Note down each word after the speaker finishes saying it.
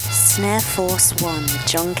Snare Force 1 with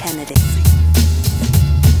John Kennedy.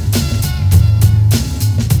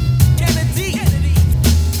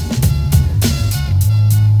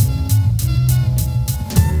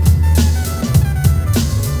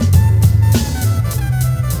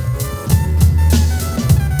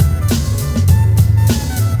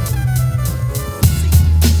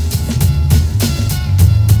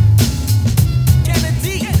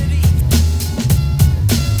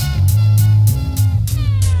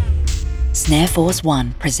 Snare Force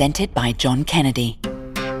 1, presented by John Kennedy.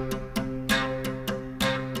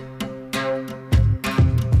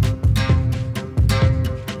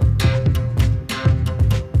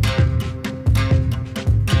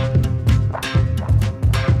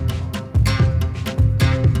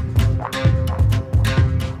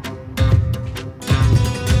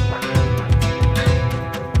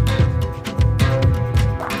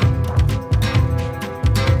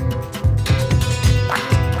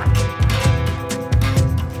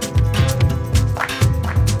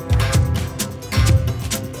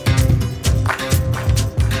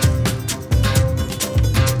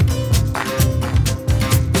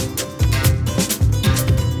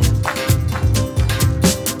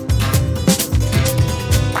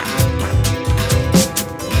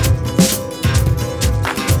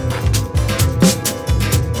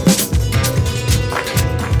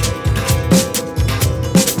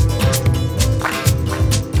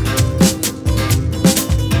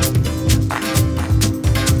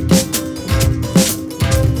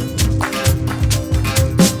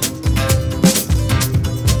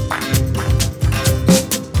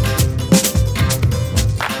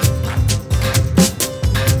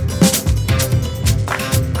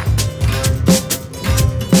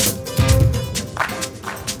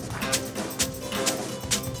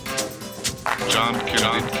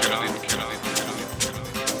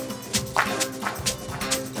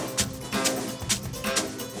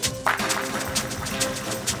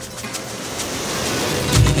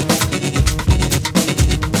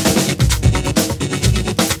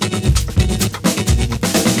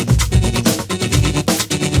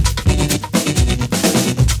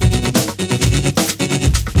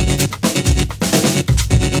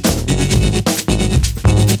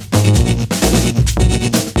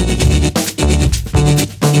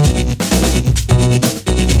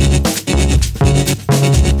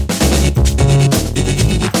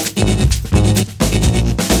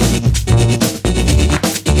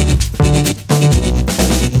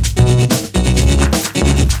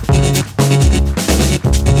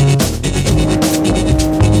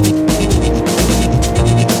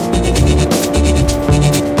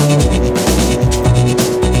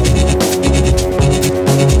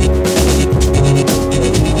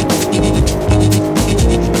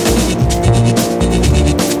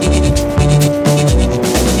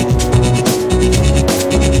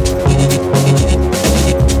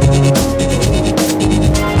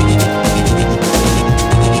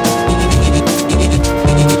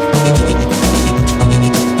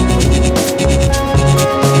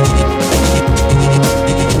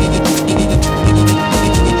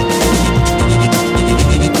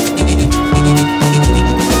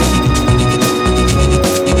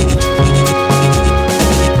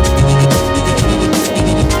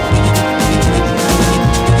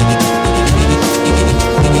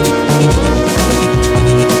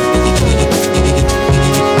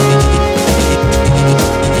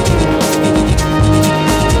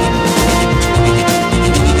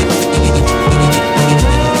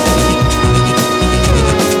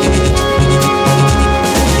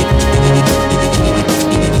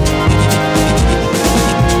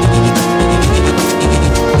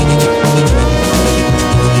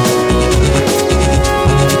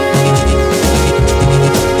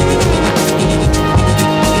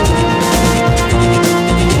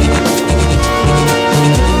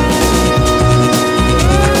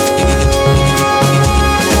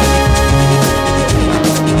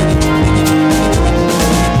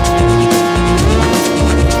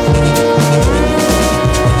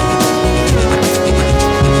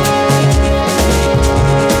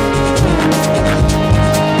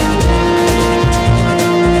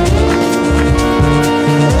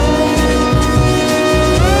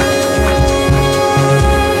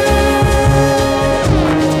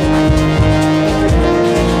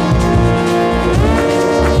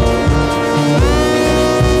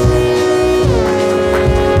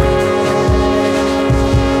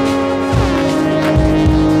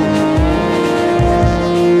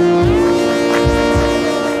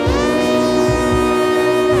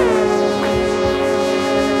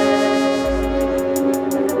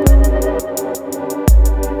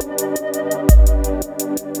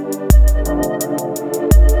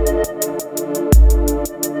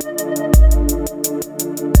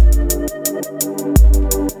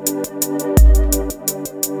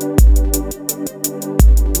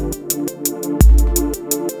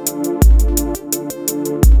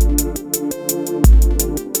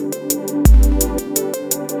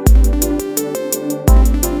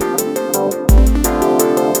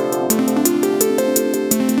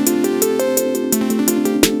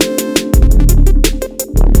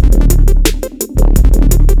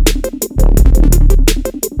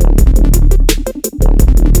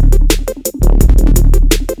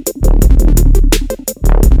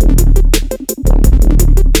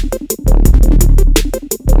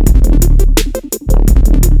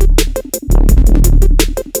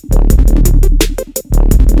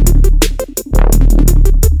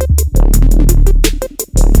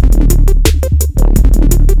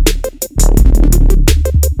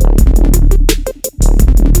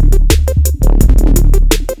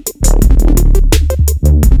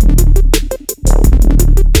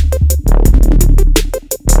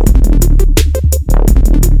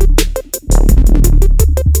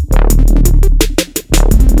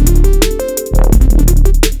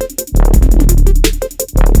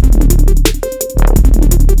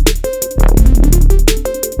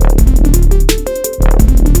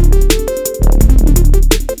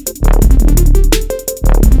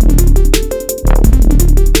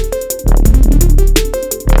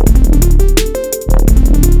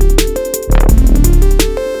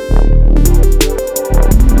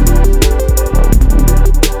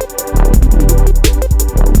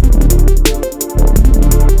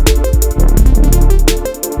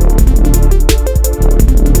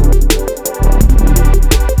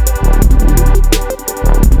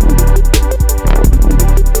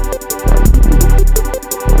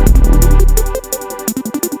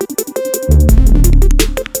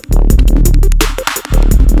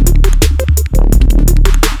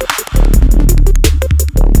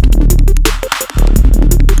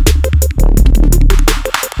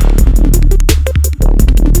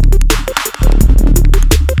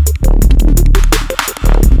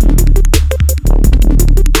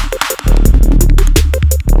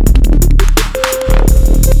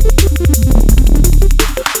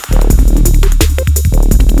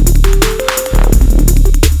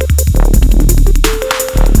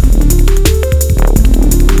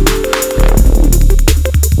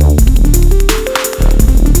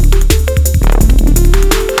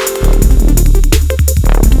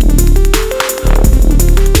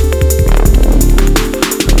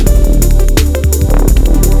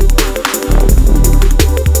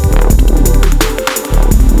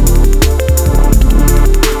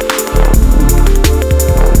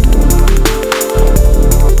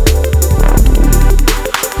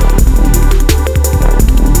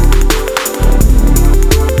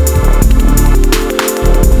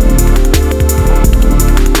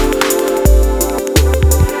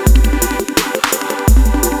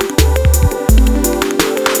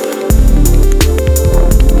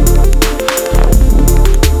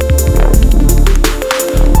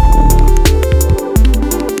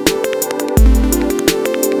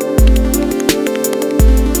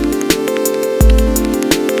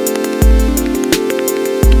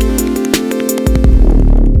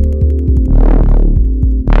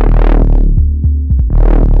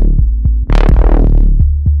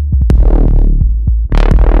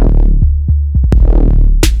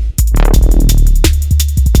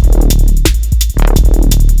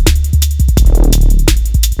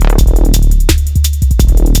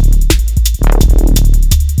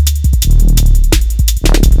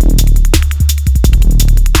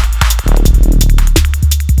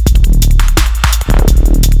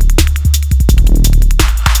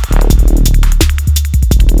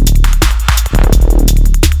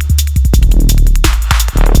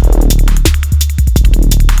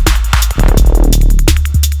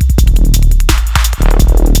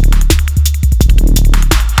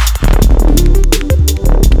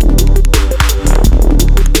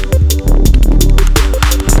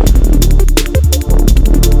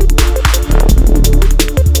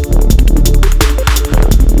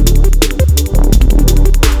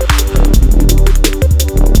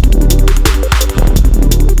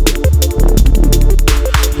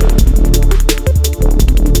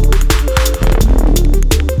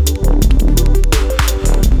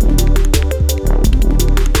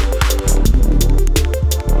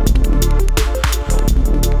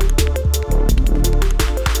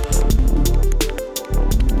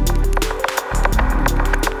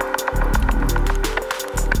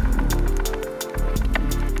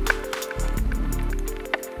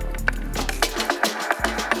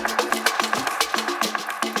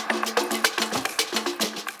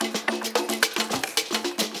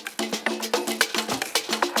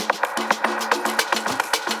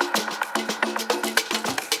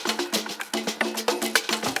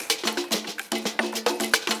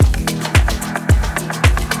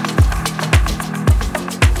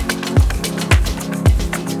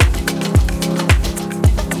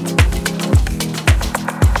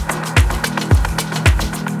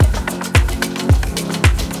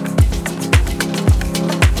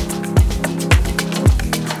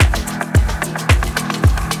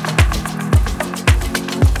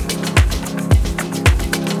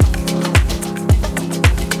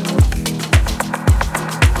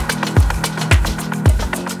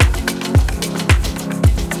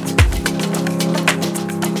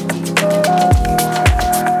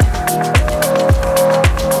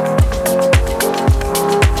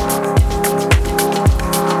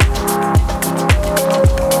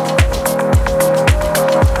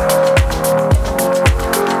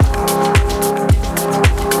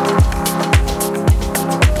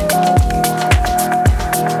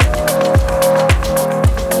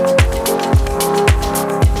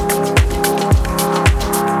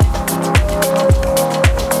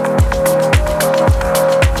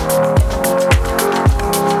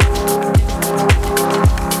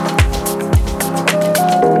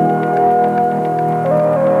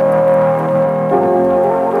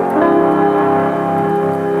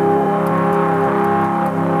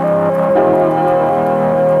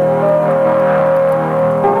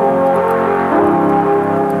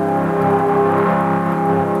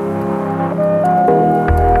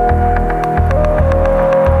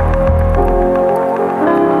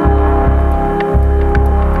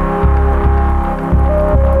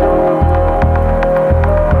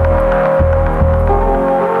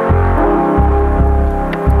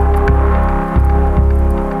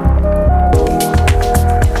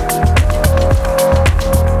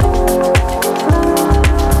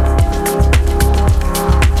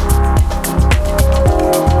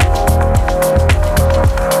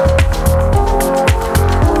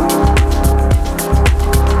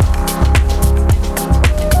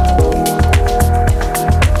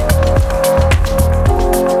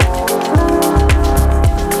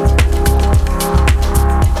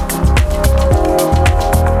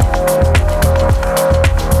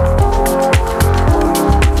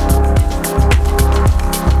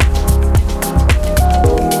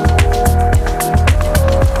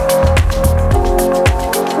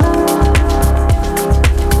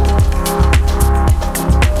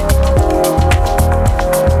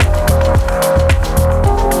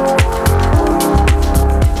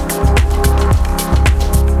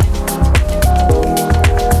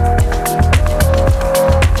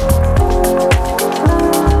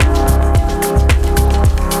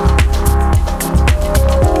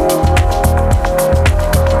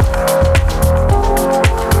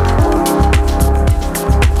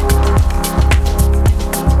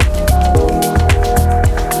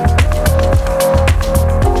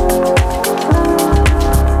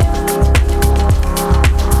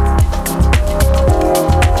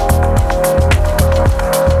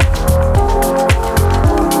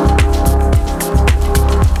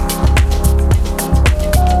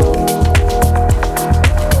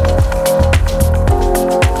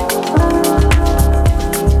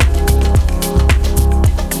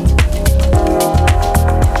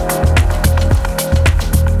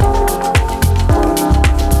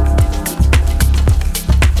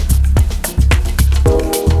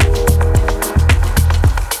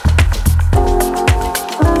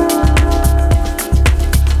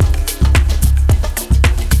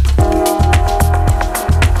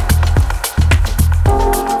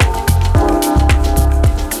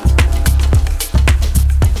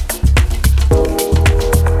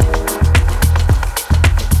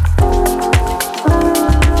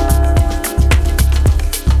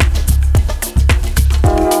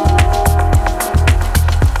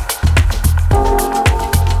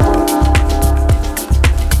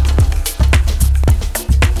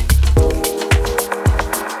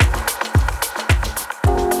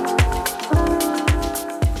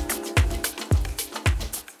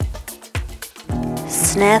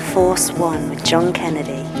 Snare Force 1 with John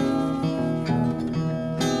Kennedy.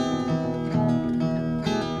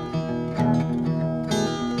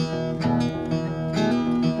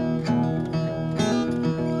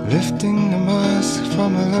 Lifting the mask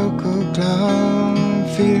from a local clown,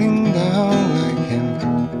 feeling down like him.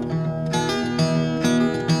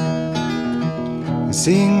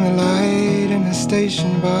 Seeing the light in a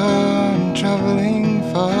station bar and traveling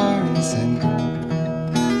far in sin.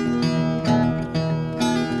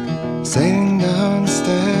 Sailing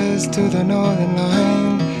downstairs to the northern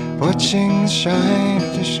line, watching the shine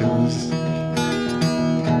of the shoes.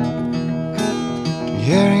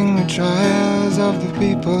 Hearing the trials of the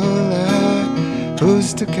people there,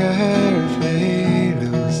 who's to care if they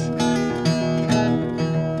lose?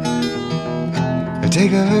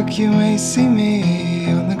 Take a look, you may see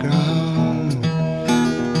me on the ground,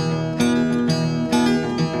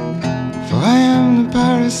 for I am the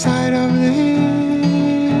parasite of this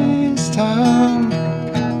town.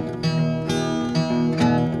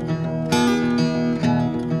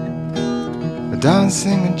 A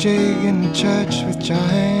dancing a jig in the church with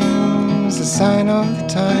chimes, a sign of the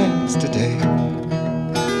times today.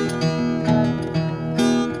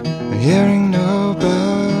 And hearing no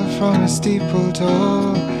bell from a steeple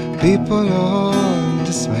tall, people all in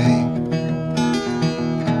dismay,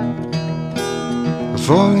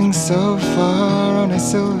 falling so far on a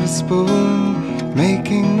silver spoon,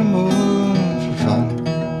 making the moon for fun.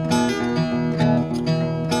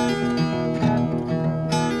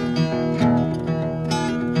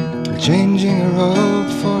 Changing a robe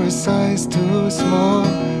for a size too small,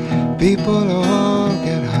 people all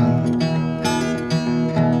get hung.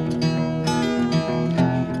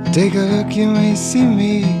 Take a look, you may see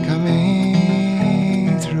me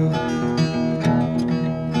coming through,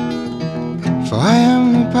 for I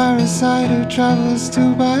am the parasite who travels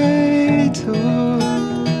two by two.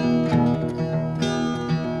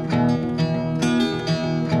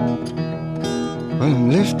 Well, I'm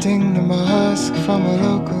lifting the mask from a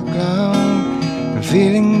local clown and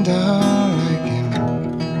feeling down like him.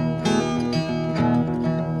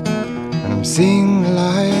 And I'm seeing the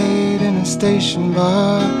light in a station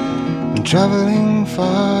bar and traveling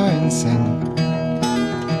far in sin.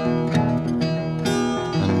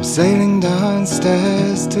 And I'm sailing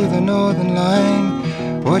downstairs to the northern line,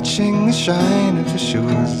 watching the shine of the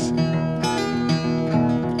shoes.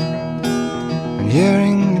 And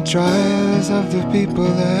hearing the trials of the people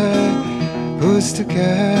there, who's to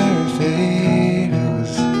care if they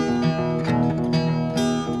lose?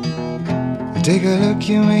 Take a look,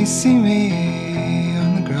 you may see me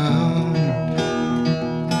on the ground,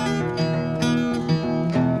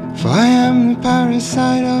 for I am the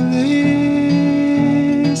parasite of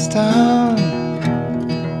this town.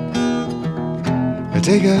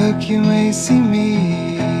 Take a look, you may see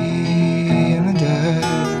me in the dirt,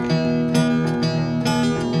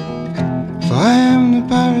 for I am the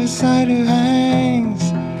parasite who hangs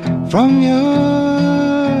from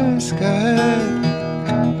your skirt.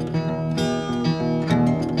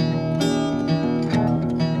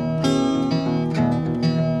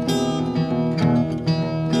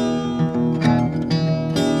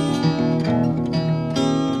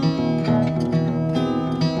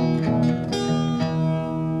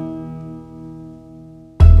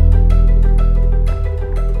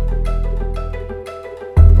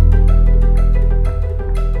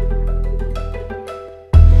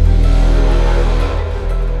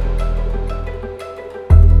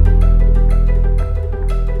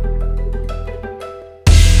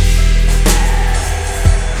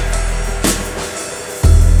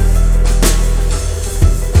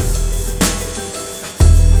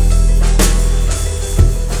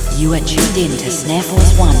 You are tuned in to Snare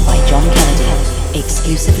Force 1 by John Kennedy,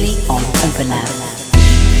 exclusively on OpenLab.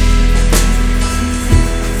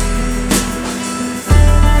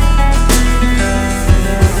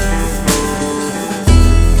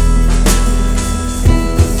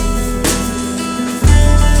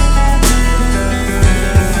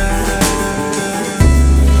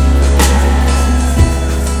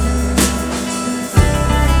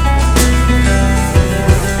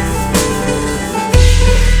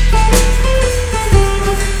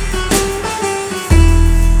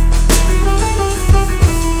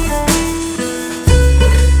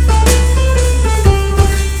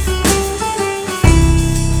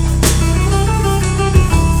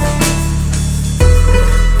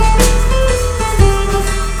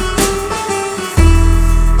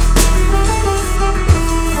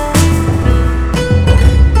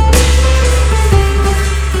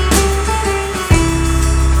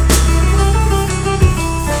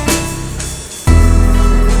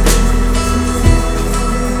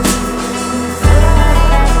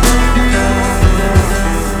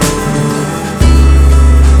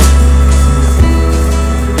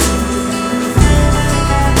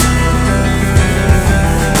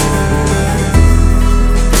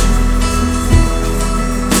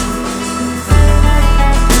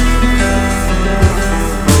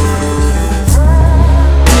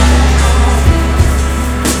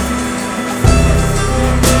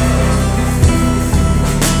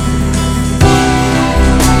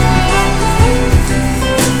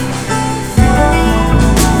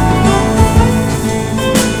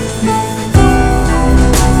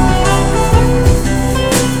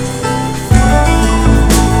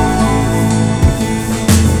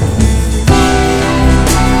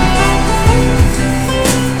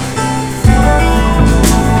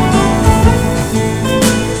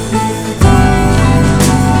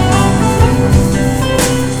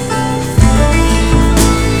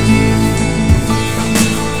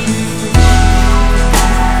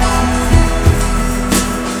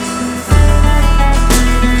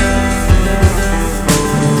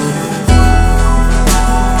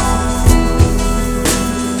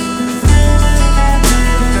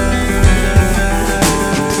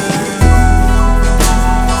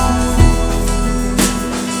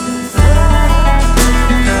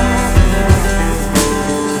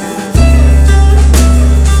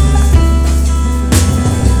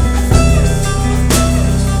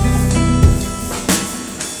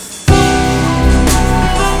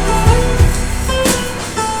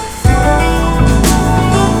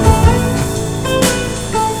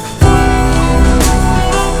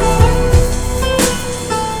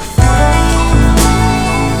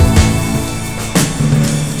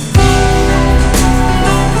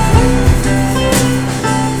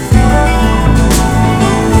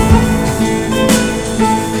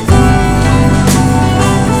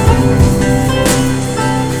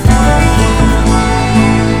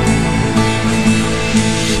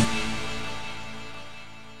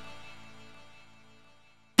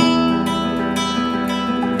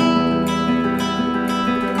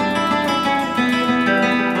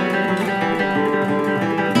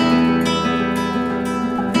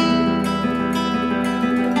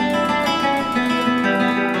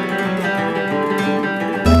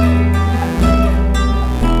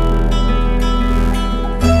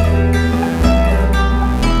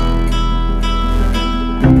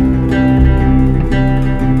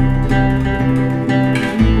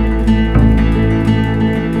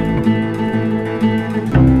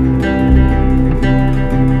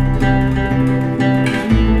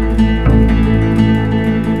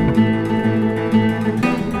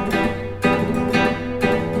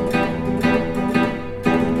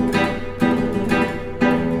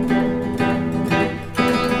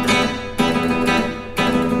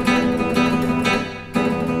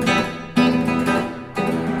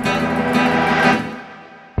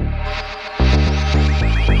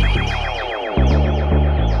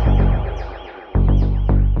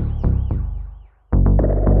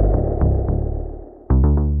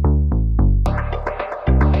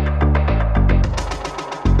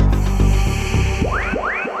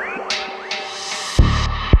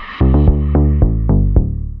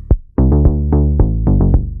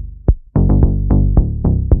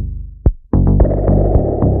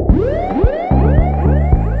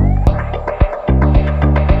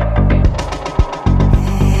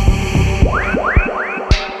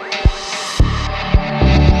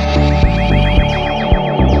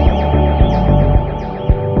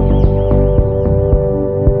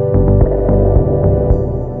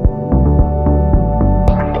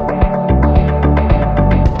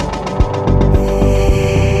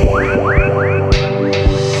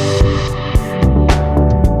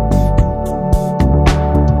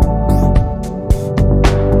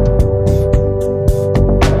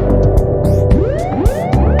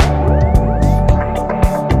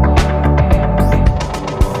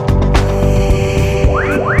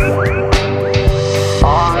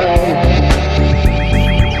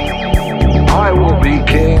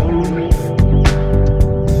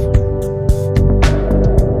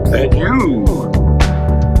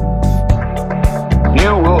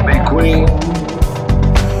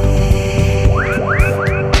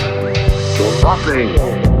 Nothing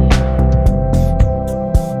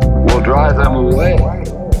will drive them away.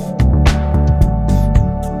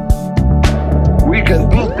 We can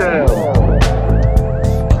beat them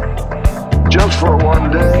just for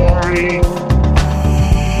one day.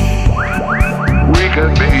 We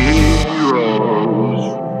can be heroes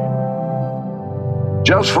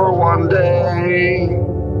just for one day.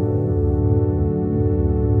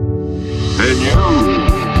 And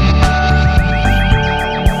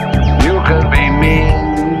you can be mean.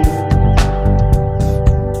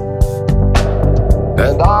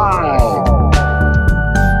 And I'll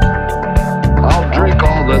drink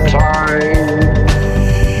all the time.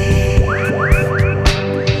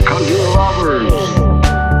 'Cause we're lovers.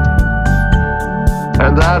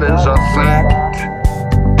 And that is a fact.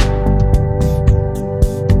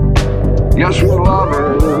 Yes, we're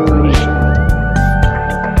lovers.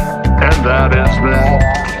 And that is that.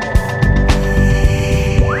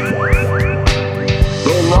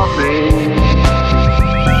 Though nothing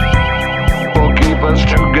will keep us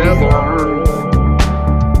together,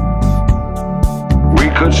 we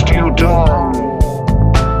could steal time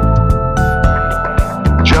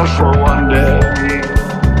just for one day.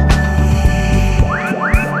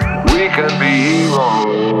 We can be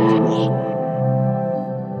heroes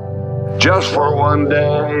just for one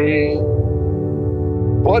day.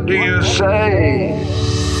 What do you say?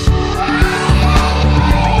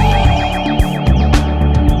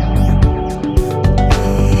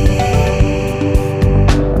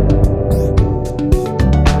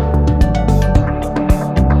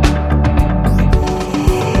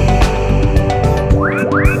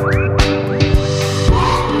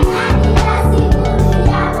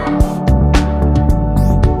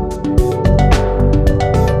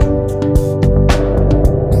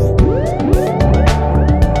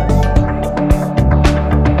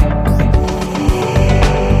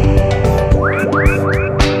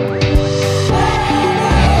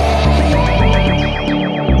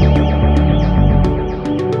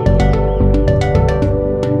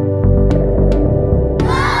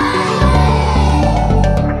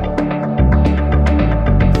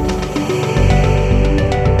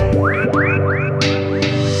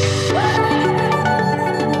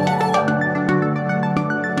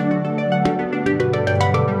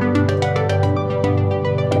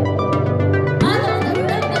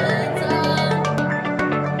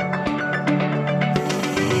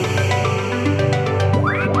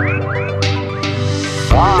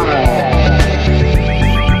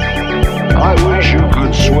 I wish you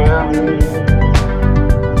could swim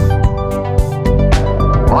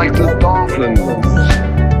like the dolphins,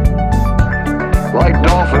 like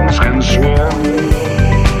dolphins can swim.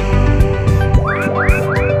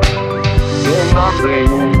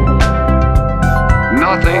 Then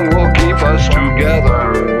nothing will keep us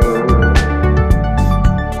together.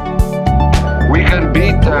 We can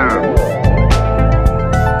beat them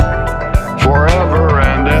forever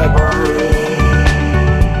and ever.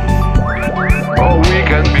 Oh, we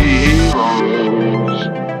can be heroes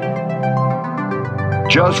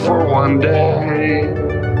just for one day.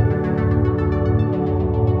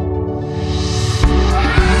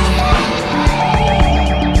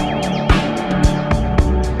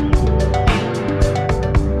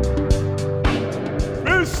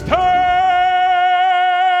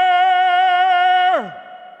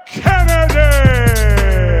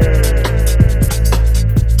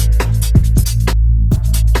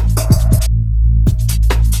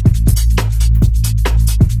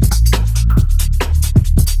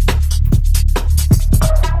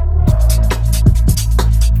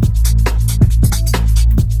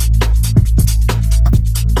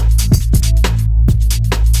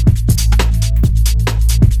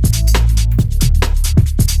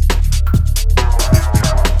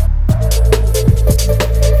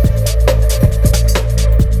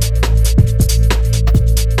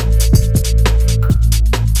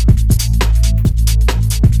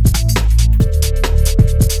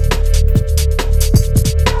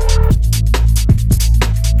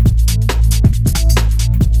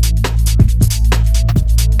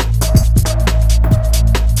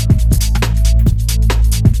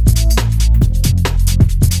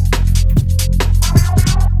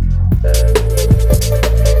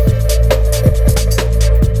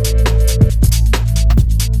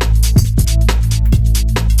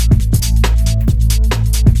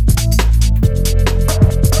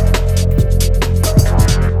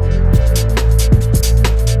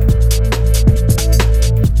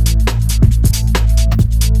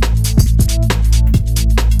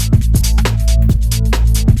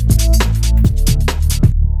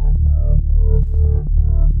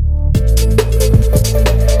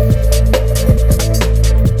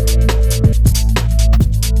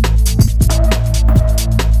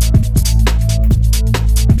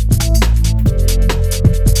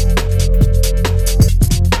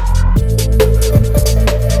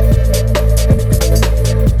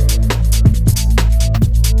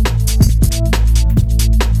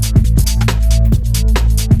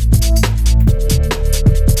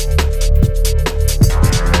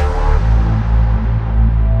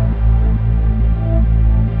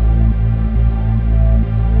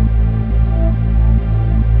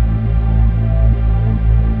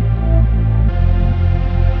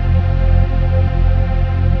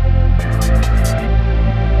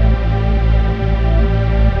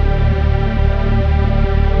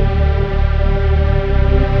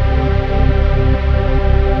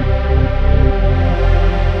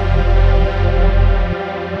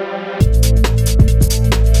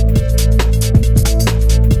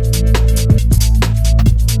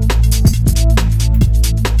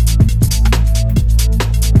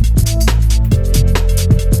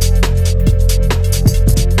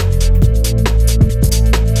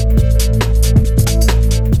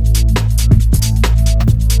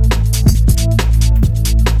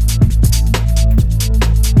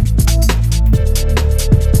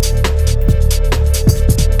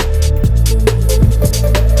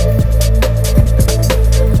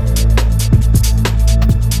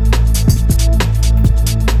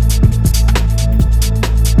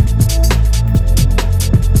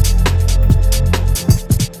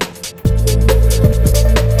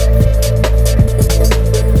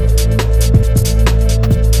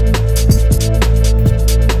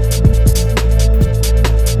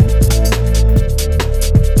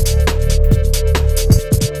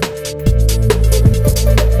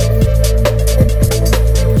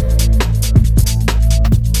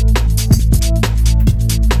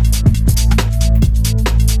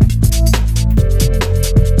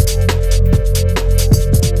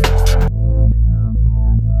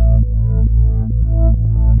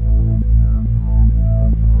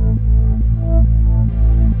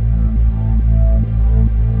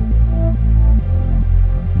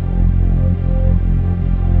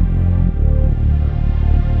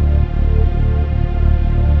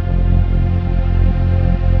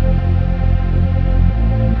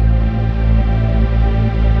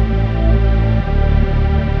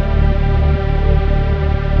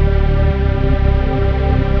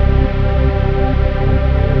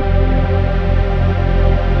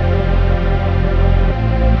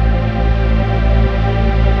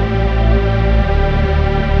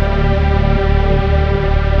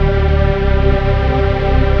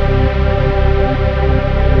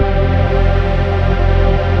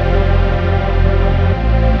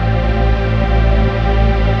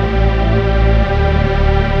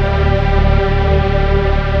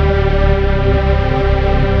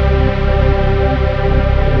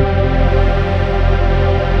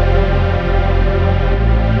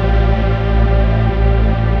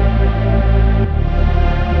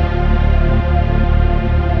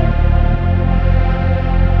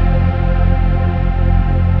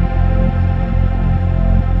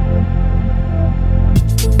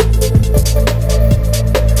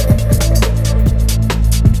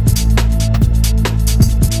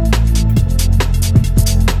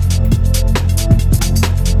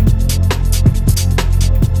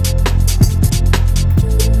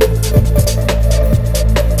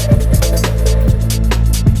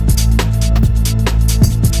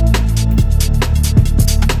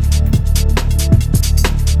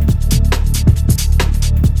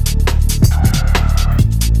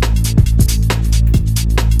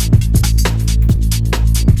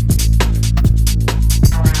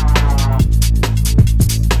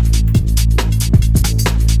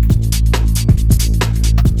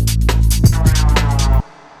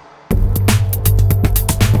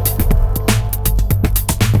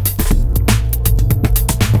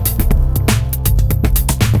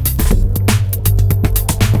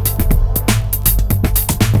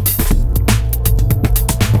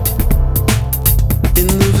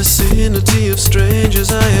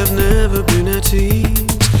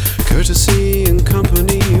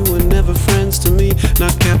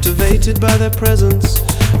 captivated by their presence,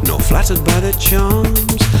 nor flattered by their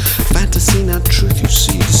charms. Fantasy, not truth, you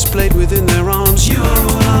see displayed within their arms. You are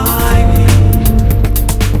all I need.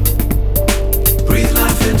 Breathe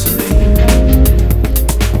life into me.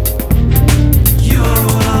 You are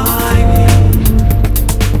all I need.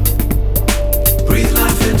 Breathe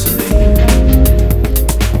life into me.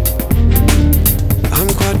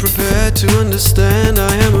 I'm quite prepared to understand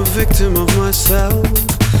I am a victim of myself.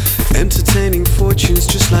 Entertaining fortunes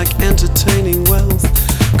just like entertaining wealth.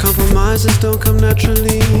 Compromises don't come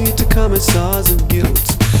naturally to commissars of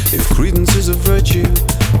guilt. If credence is a virtue,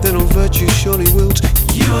 then all virtue surely wilt.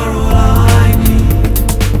 You are all I need.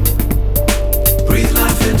 Breathe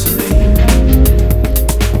life into me.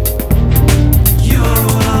 You are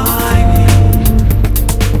all I need.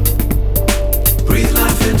 Breathe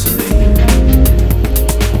life into me.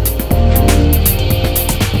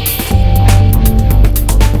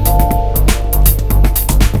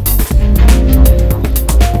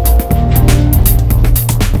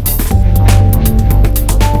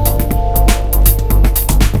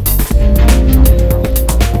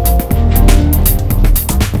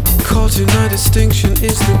 Distinction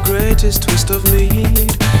is the greatest twist of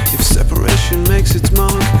need. If separation makes its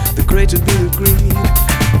mark, the greater be the greed.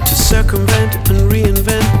 To circumvent and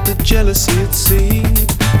reinvent the jealousy at seed.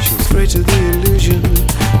 Shows greater the illusion,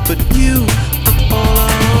 but you are all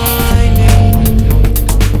I need.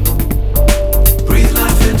 Breathe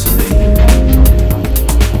life into me.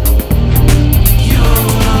 You are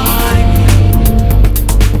all I need.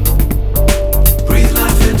 Breathe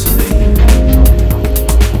life into me.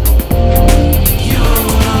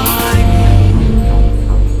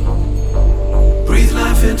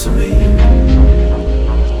 Into me.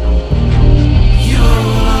 You're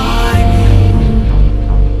all I need.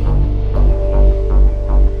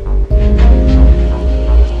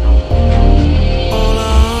 All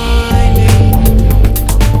I need.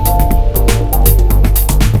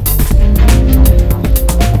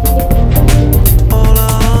 All I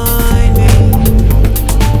need.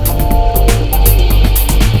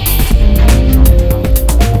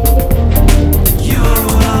 You're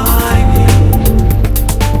all I need.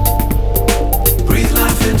 Breathe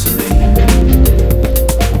life into me.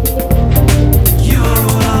 You are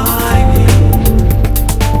all I need.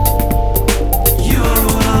 You are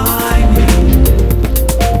all I need.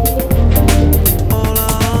 All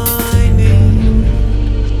I need.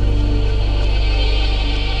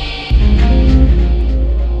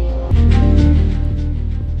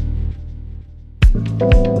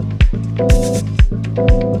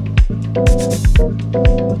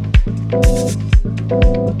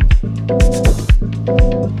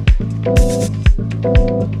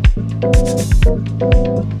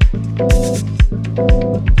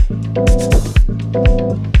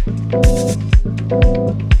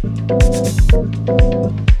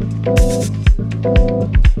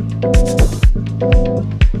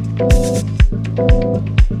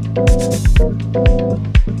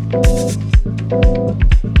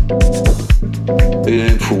 It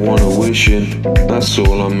ain't for one of wishing, that's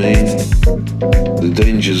all I mean. The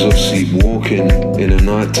dangers of sleepwalking in a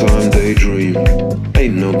nighttime daydream.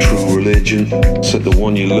 Ain't no true religion, except the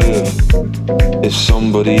one you live. If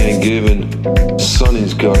somebody ain't giving,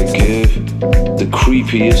 something's gotta give. The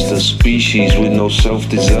creepiest of species with no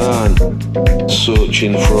self-design.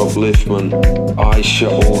 Searching for upliftment, eyes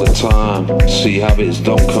shut all the time. See, habits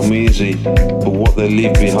don't come easy, but what they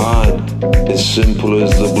leave behind is simple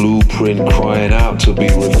as the blueprint crying out to be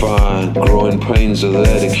refined. Growing pains are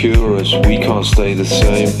there to cure us, we can't stay the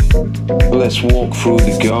same. Let's walk through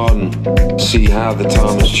the garden, see how the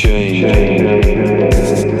time has changed.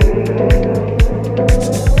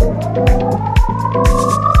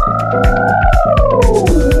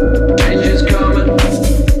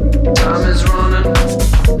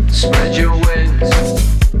 Spread your wings.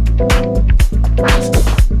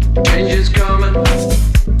 Change is coming.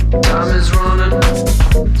 Time is running.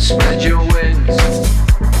 Spread your wings.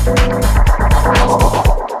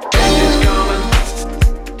 Change is coming.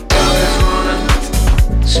 Time is running.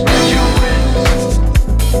 Spread your wings.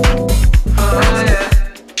 Oh yeah.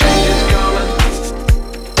 Change is coming.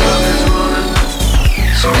 Time is running.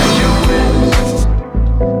 Spread your wings.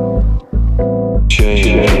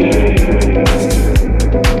 Change.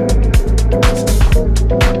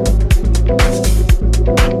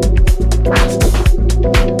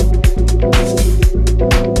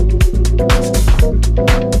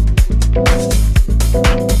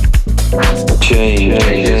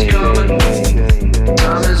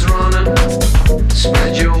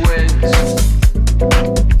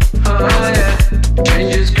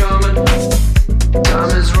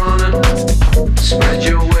 Spread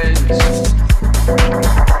your wings.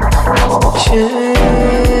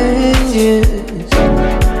 Changes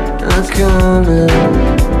are coming.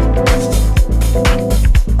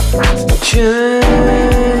 Changes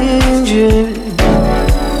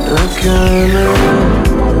are coming.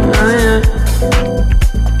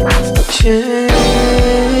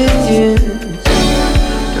 Changes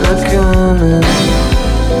are coming.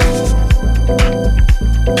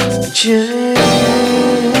 Changes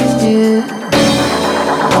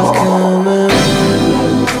are coming.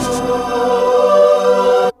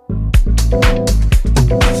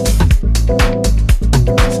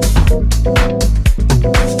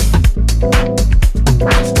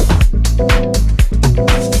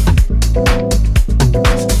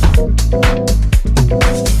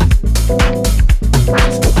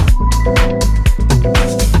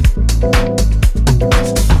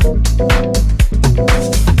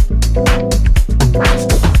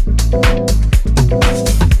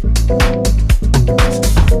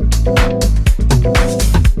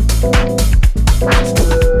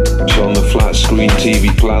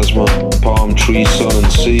 Palm tree, sun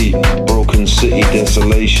and sea, broken city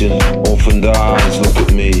desolation, orphaned eyes look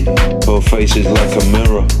at me. Her face is like a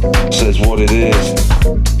mirror, says what it is.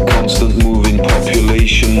 Constant moving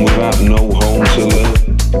population without no home to live.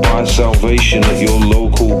 Buy salvation at your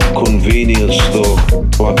local convenience store.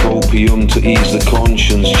 Like opium to ease the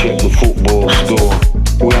conscience, check the football score.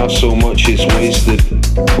 We have so much it's wasted,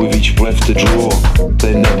 with each breath to draw.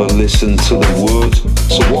 They never listened to the words,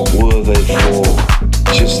 so what were they for?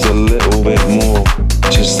 Just a little bit more,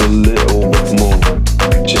 just a little bit more,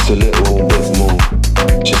 just a little bit more,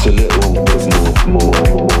 just a little bit more.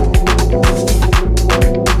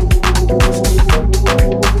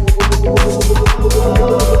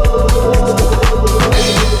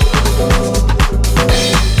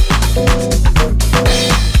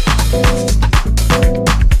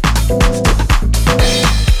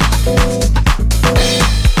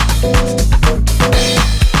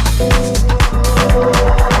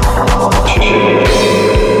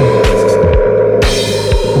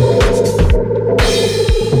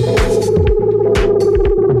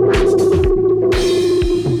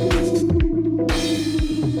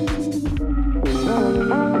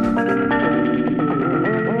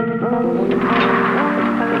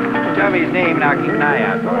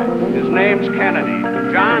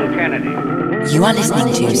 You are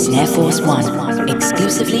listening to Snare Force One,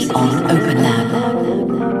 exclusively on Open Lab.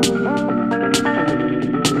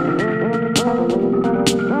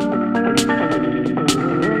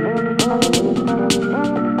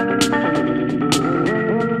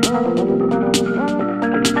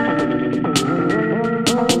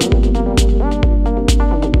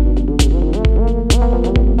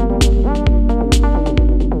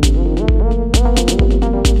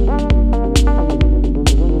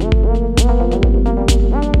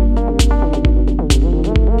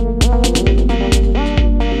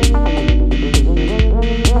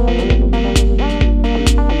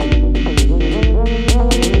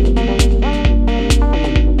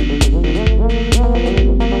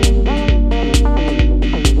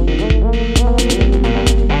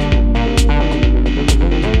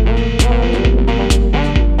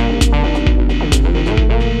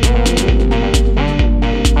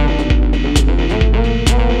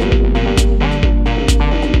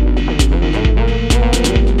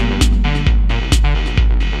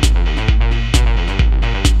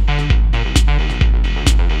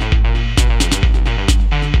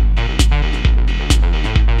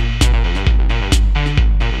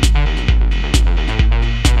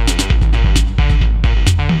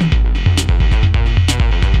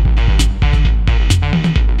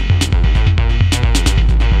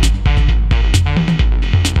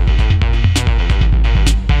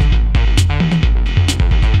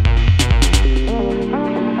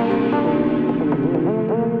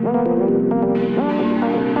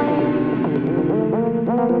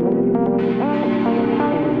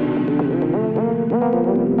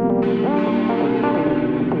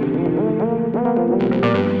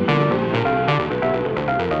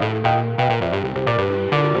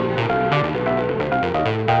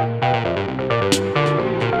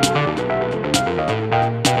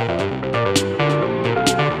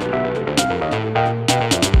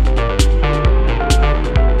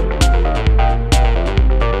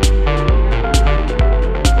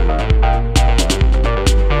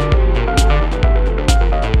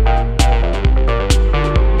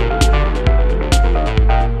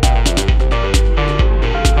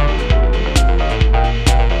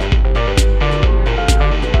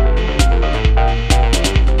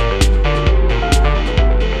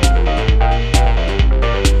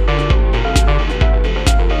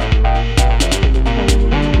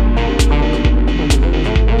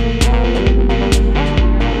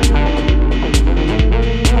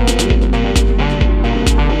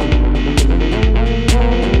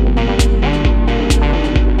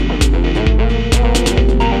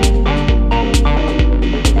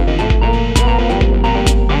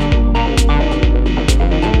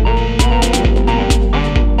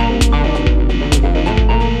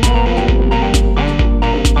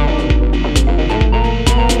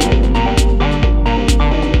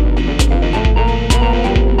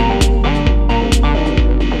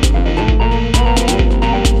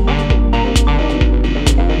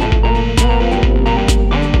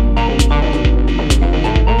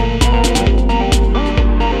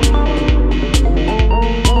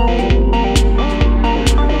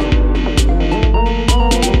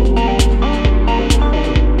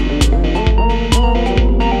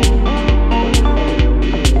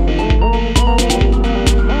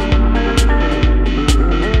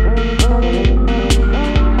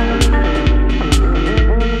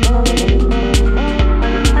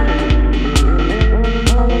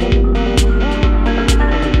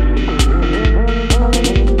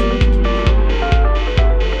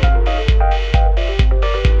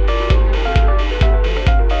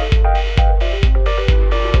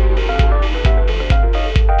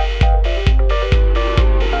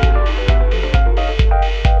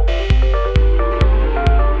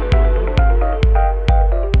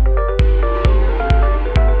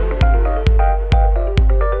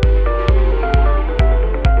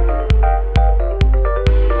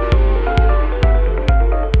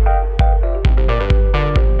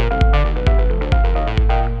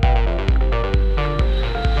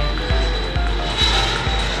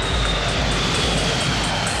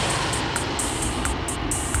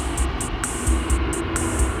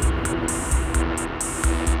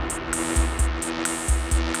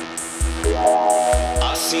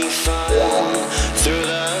 see fire through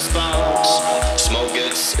the sparks. Smoke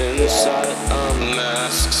gets inside our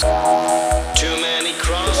masks. Too many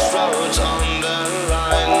crossroads on the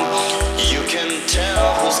line. You can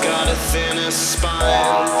tell who's got a thinner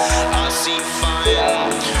spine. I see fire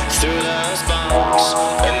through the sparks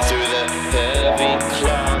and through the heavy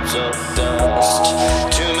clouds of dust.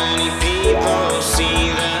 Too many people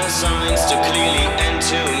see their signs too clearly and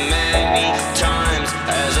too many times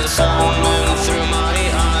as the sun moved through my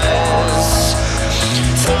eyes.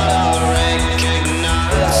 Thought I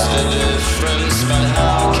recognized the difference, but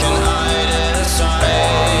how can I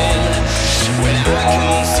decide when I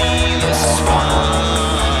can see the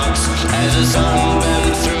sparks as the sun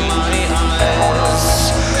moved through my eyes?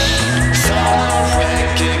 Thought I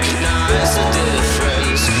recognized the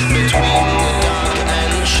difference between the dark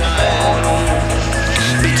and shine,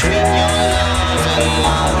 between your love and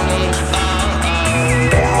mine.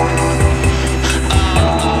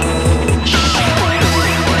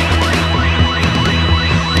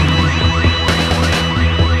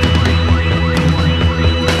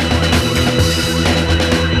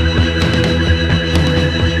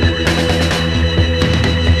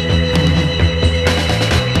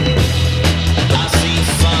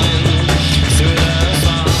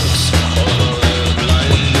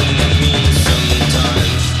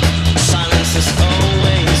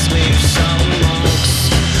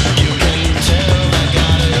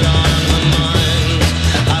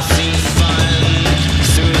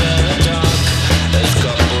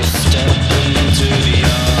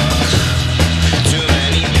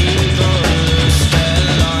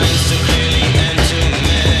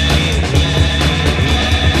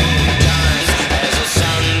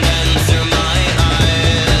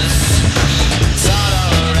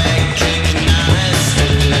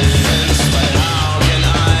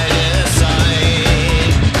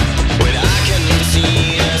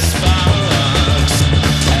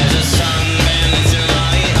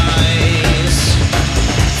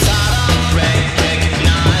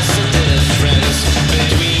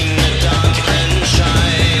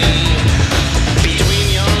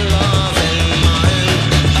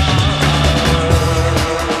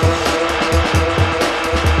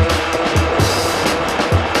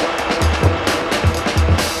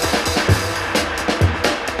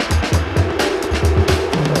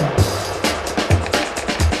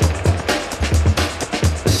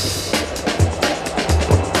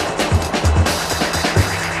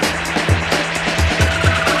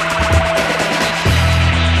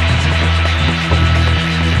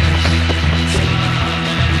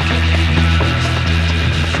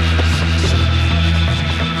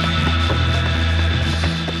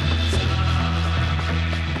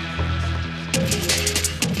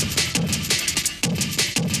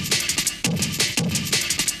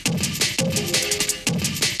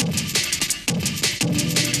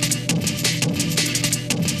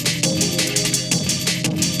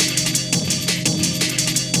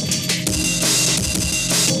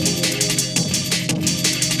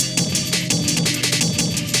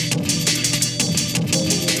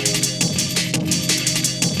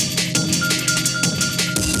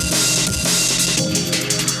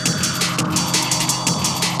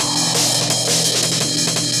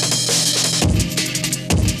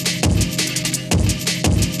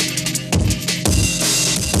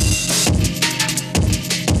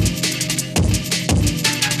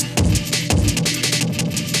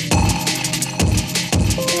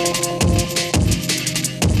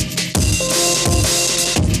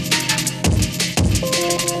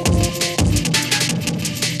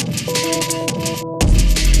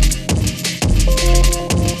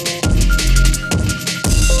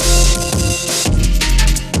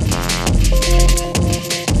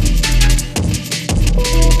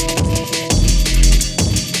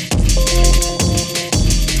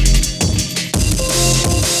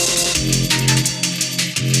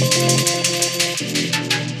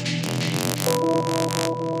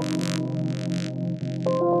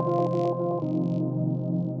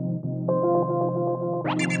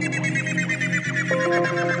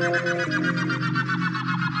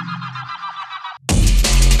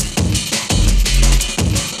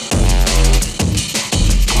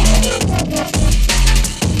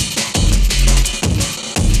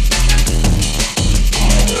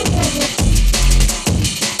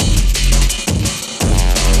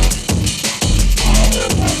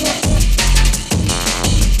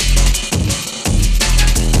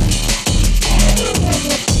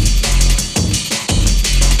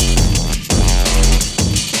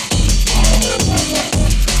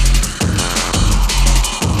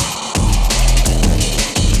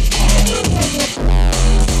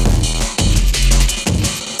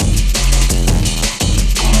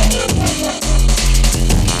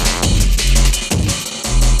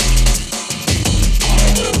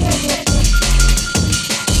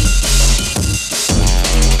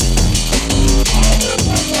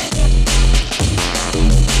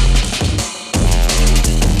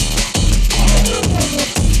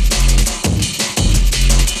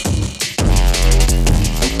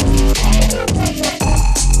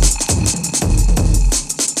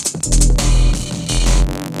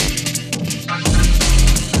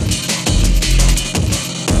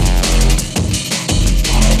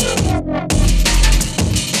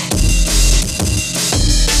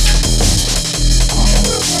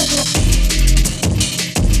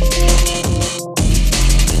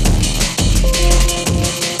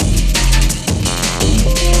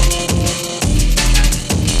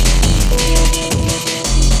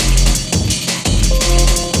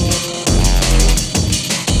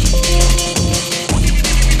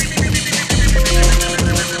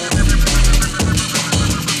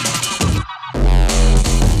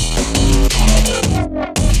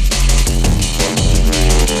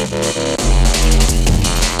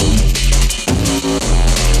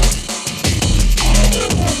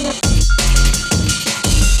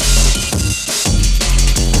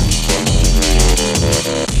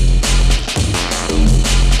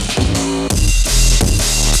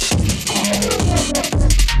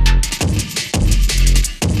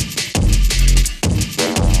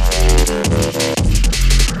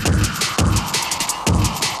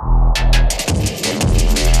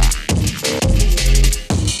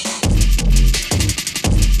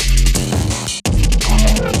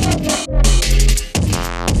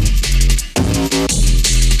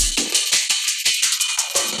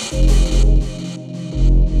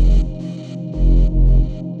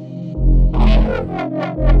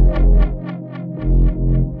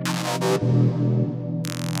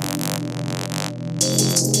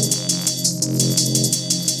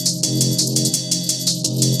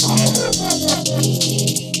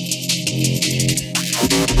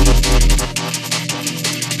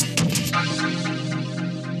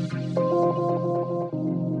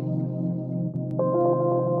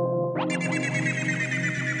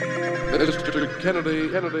 Mr.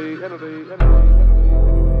 Kennedy.